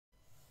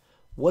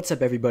What's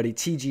up, everybody?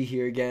 TG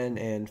here again,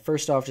 and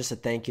first off, just a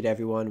thank you to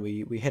everyone.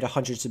 We hit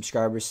 100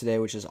 subscribers today,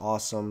 which is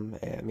awesome.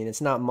 I mean, it's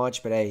not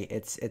much, but hey,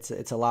 it's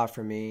a lot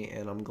for me,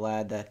 and I'm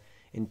glad that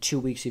in 2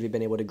 weeks we've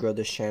been able to grow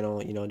this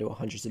channel, to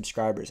 100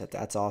 subscribers.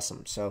 That's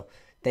awesome. So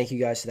thank you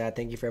guys for that.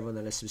 Thank you for everyone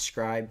that has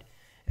subscribed,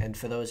 and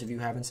for those of you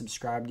who haven't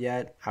subscribed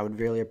yet, I would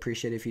really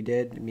appreciate it if you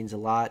did. It means a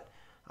lot.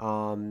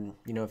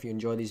 If you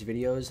enjoy these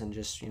videos, and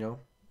just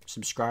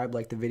subscribe,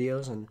 like the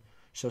videos, and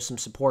show some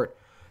support.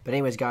 But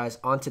anyways, guys,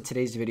 on to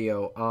today's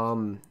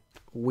video.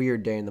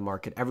 Weird day in the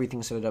market.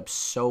 Everything set it up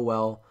so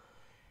well,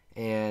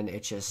 and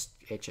it just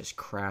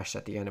crashed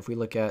at the end. If we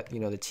look at the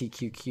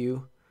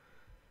TQQ,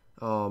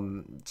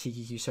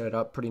 TQQ set it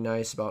up pretty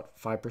nice, about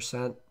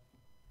 5%,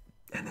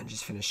 and then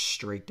just finished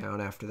straight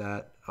down after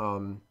that. I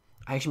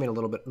actually made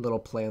a little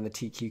play on the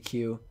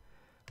TQQ,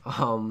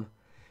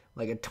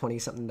 like a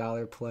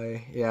 $20-something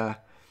play. Yeah,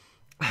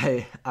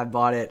 I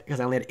bought it because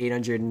I only had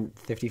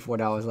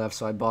 $854 left,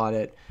 so I bought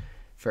it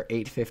for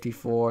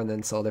 $854 and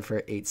then sold it for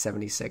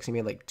 $876. He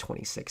made like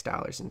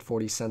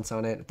 $26.40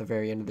 on it at the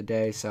very end of the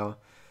day. So,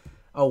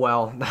 oh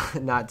well,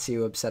 not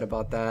too upset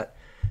about that.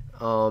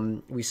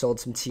 We sold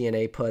some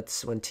TNA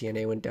puts when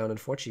TNA went down.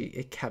 Unfortunately,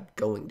 it kept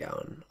going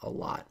down a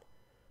lot.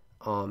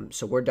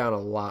 So we're down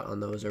a lot on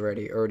those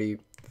already.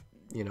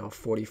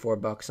 44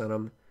 bucks on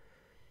them.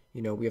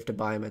 We have to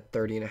buy them at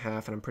 30 and a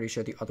half, and I'm pretty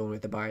sure the other one we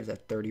have to buy is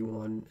at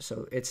 31.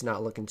 So it's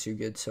not looking too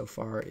good so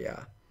far.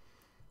 Yeah,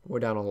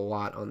 we're down a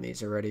lot on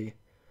these already.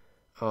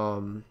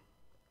 But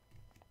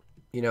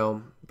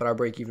our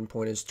break-even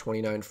point is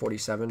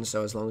 29.47,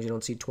 so as long as you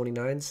don't see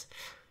 29s,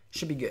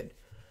 should be good.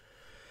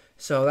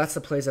 So that's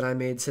the plays that I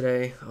made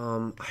today.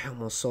 I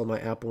almost sold my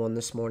Apple one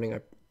this morning.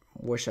 I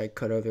wish I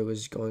could have. It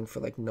was going for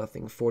like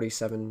nothing,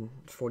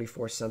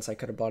 44 cents. I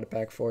could have bought it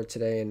back for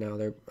today, and now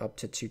they're up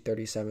to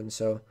 237.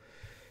 So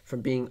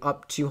from being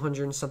up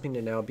 200 and something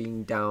to now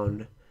being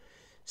down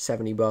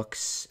 70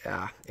 bucks,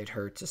 it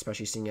hurts,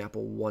 especially seeing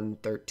Apple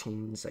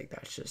 113s. Like,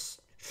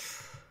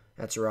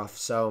 that's rough.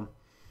 So,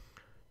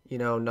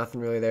 nothing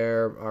really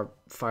there. Our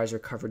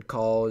Pfizer covered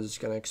call is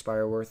going to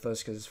expire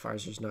worthless because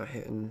Pfizer's not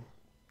hitting,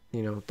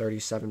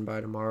 37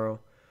 by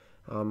tomorrow.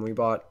 We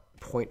bought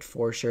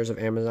 0.4 shares of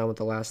Amazon with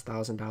the last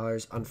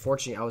 $1,000.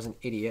 Unfortunately, I was an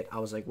idiot. I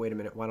was like, wait a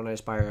minute, why don't I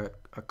just buy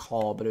a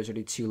call? But it was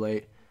already too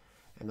late,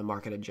 and the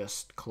market had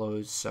just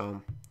closed.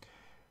 So,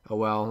 oh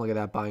well, look at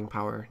that buying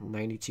power,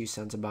 92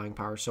 cents of buying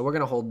power. So we're going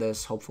to hold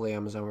this. Hopefully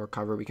Amazon will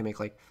recover. We can make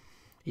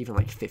even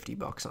like 50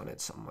 bucks on it,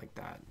 something like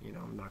that.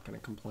 I'm not going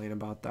to complain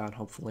about that.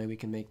 Hopefully we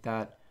can make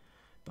that.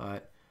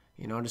 But,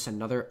 just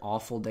another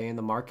awful day in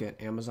the market.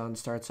 Amazon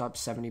starts up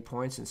 70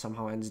 points and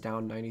somehow ends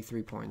down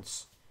 93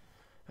 points.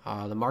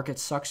 The market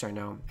sucks right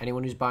now.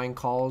 Anyone who's buying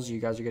calls, you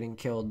guys are getting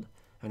killed.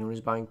 Anyone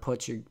who's buying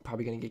puts, you're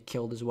probably going to get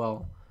killed as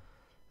well.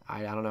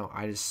 I don't know.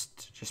 I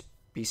just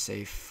be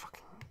safe.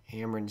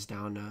 Fucking Amarin's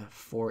down to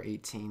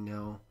 418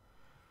 now.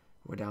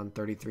 We're down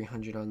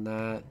 3,300 on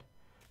that.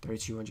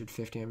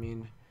 3,250, I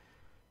mean.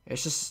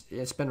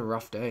 It's been a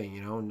rough day,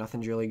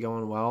 nothing's really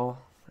going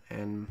well,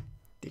 and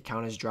the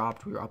account has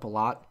dropped. We were up a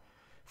lot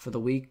for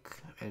the week,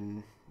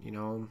 and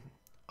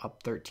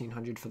up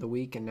 1,300 for the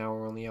week, and now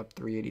we're only up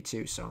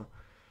 382. So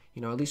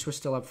at least we're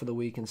still up for the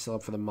week and still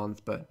up for the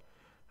month, but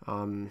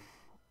we're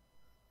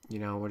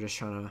just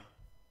trying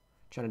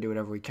to do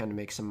whatever we can to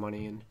make some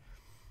money, and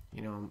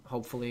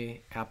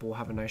hopefully Apple will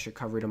have a nice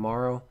recovery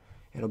tomorrow.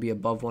 It'll be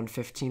above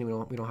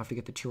 115. We don't have to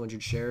get the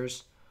 200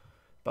 shares.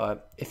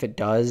 But if it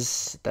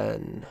does,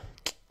 then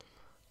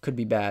could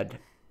be bad.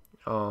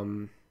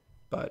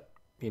 But,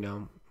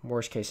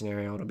 worst case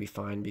scenario, it'll be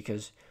fine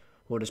because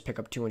we'll just pick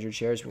up 200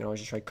 shares. We can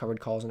always just try covered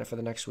calls in it for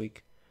the next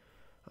week.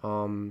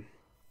 But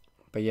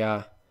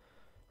yeah,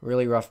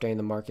 really rough day in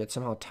the market.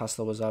 Somehow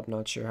Tesla was up,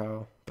 not sure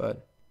how.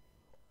 But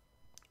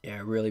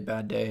yeah, really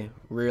bad day.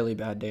 Really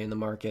bad day in the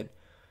market.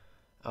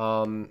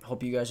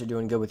 Hope you guys are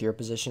doing good with your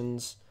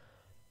positions.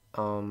 I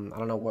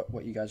don't know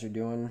what you guys are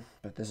doing,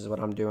 but this is what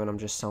I'm doing. I'm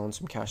just selling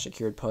some cash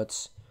secured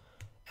puts.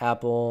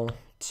 Apple,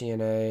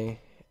 TNA,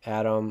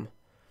 Atom.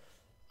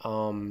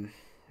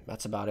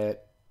 That's about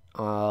it.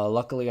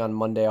 Luckily on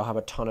Monday I'll have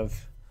a ton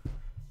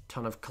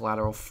of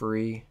collateral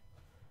free,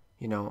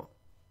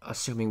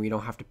 assuming we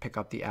don't have to pick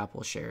up the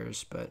Apple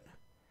shares, but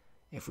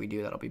if we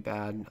do, that'll be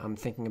bad. I'm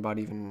thinking about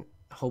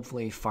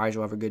hopefully Pfizer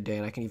will have a good day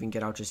and I can even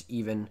get out just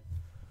even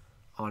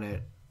on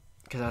it,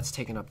 because that's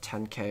taking up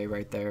 10K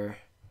right there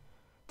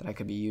that I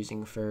could be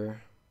using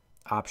for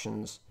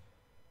options.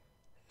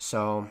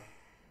 So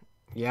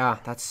yeah,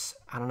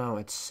 I don't know,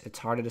 it's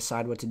hard to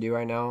decide what to do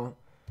right now,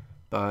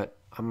 but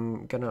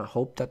I'm gonna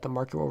hope that the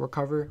market will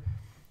recover.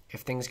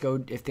 If things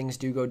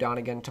do go down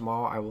again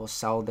tomorrow, I will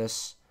sell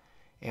this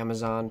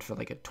Amazon for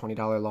like a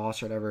 $20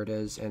 loss or whatever it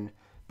is, and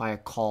buy a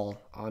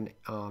call on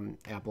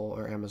Apple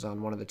or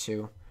Amazon, one of the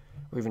two,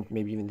 or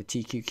maybe even the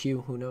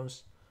TQQ, who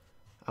knows.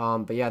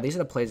 But yeah, these are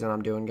the plays that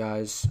I'm doing,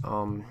 guys.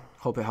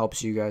 Hope it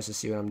helps you guys to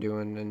see what I'm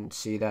doing and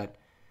see that,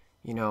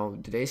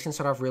 the days can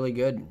start off really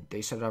good.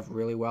 They started off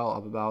really well,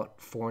 up about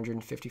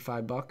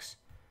 455 bucks.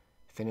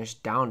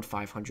 finished down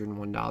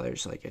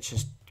 $501. Like, it's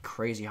just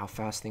crazy how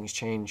fast things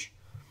change.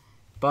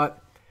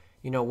 But,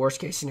 worst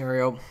case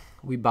scenario,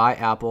 we buy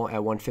Apple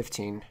at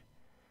 115,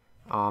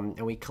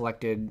 and we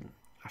collected,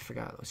 I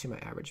forgot, let's see my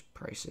average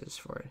prices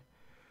for it.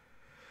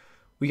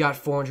 We got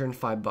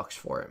 $405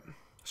 for it.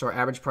 So our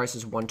average price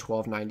is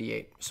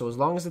 $112.98. So as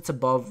long as it's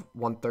above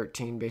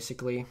 $113,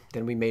 basically,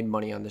 then we made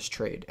money on this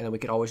trade. And then we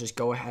could always just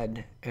go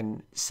ahead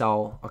and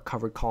sell a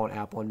covered call on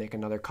Apple and make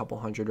another couple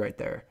hundred right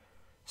there.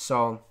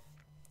 So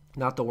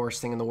not the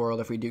worst thing in the world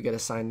if we do get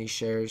assigned these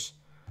shares.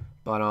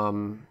 But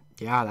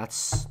yeah,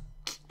 that's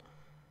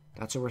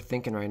what we're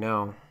thinking right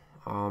now.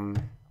 And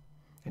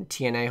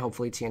TNA,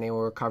 hopefully TNA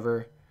will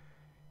recover.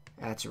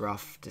 That's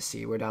rough to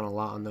see. We're down a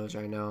lot on those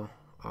right now.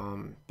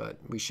 But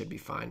we should be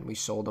fine. We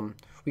sold them.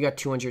 We got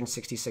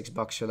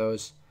 $266 for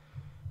those.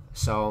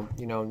 So,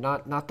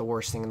 not the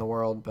worst thing in the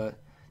world, but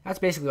that's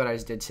basically what I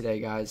just did today,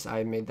 guys.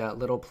 I made that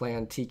little play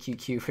on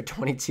TQQ for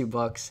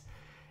 $22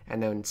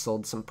 and then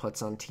sold some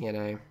puts on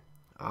TNA.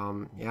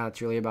 Yeah,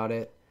 that's really about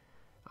it.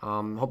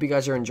 Hope you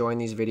guys are enjoying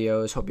these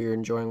videos. Hope you're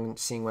enjoying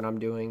seeing what I'm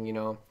doing,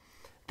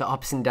 the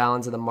ups and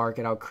downs of the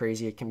market, how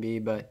crazy it can be,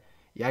 but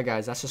yeah,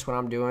 guys, that's just what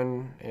I'm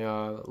doing.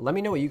 Let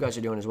me know what you guys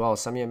are doing as well.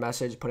 Send me a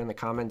message, put in the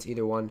comments,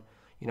 either one.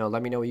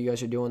 Let me know what you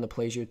guys are doing, the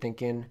plays you're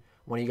thinking.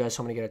 One of you guys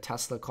told me to get a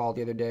Tesla call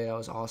the other day. That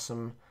was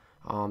awesome.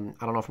 I don't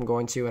know if I'm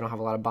going to. I don't have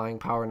a lot of buying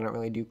power, and I don't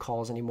really do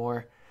calls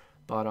anymore.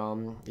 But,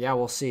 yeah,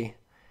 we'll see.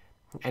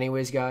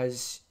 Anyways,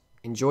 guys,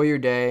 enjoy your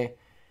day,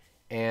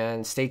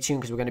 and stay tuned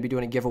because we're going to be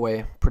doing a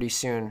giveaway pretty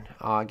soon,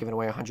 giving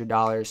away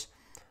 $100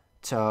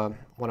 to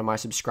one of my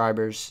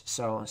subscribers.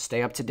 So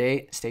stay up to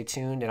date, stay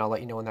tuned, and I'll let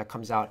you know when that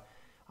comes out.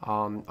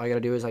 All you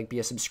gotta do is be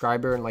a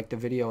subscriber and like the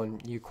video,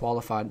 and you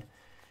qualified.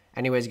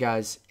 Anyways,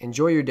 guys,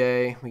 enjoy your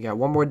day. We got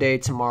one more day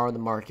tomorrow in the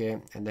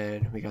market, and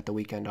then we got the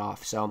weekend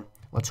off. So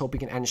let's hope we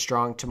can end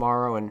strong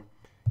tomorrow, and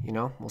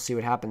we'll see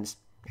what happens.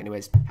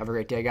 Anyways, have a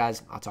great day,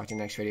 guys. I'll talk to you in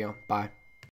the next video. Bye.